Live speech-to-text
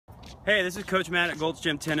Hey, this is Coach Matt at Gold's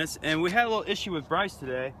Gym Tennis, and we had a little issue with Bryce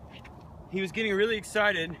today. He was getting really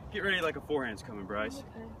excited. Get ready, like a forehand's coming, Bryce.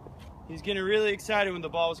 Okay. He's getting really excited when the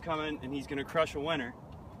ball was coming and he's gonna crush a winner.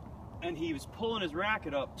 And he was pulling his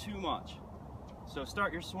racket up too much. So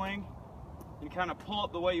start your swing and kind of pull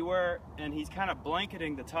up the way you were, and he's kind of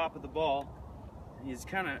blanketing the top of the ball. He's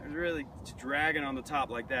kind of really dragging on the top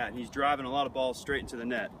like that, and he's driving a lot of balls straight into the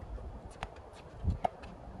net.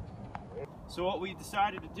 So what we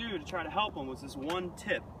decided to do to try to help him was this one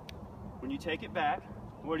tip. When you take it back,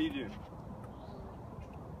 what do?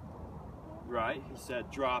 Right, he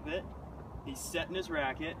said drop it. He's setting his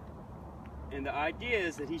racket, and the idea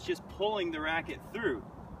is that he's just pulling the racket through.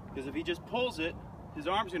 Because if he just pulls it, his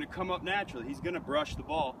arm's gonna come up naturally. He's gonna brush the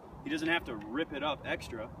ball. He doesn't have to rip it up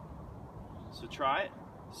extra. So try it,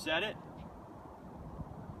 set it,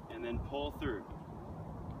 and then pull through.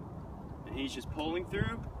 And he's just pulling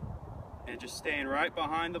through and just staying right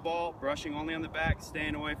behind the ball, brushing only on the back,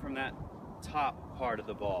 staying away from that top part of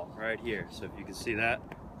the ball right here. So if you can see that,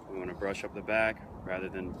 we want to brush up the back rather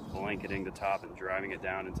than blanketing the top and driving it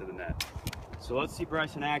down into the net. So let's see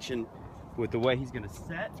Bryce in action with the way he's going to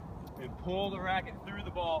set and pull the racket through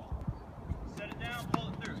the ball. Set it down, pull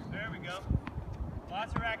it through. There we go.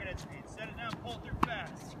 Lots of racket head speed. Set it down, pull it through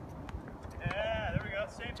fast. Yeah, there we go.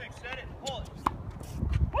 Same thing. Set it, pull it.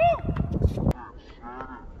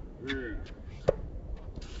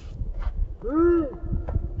 Woo!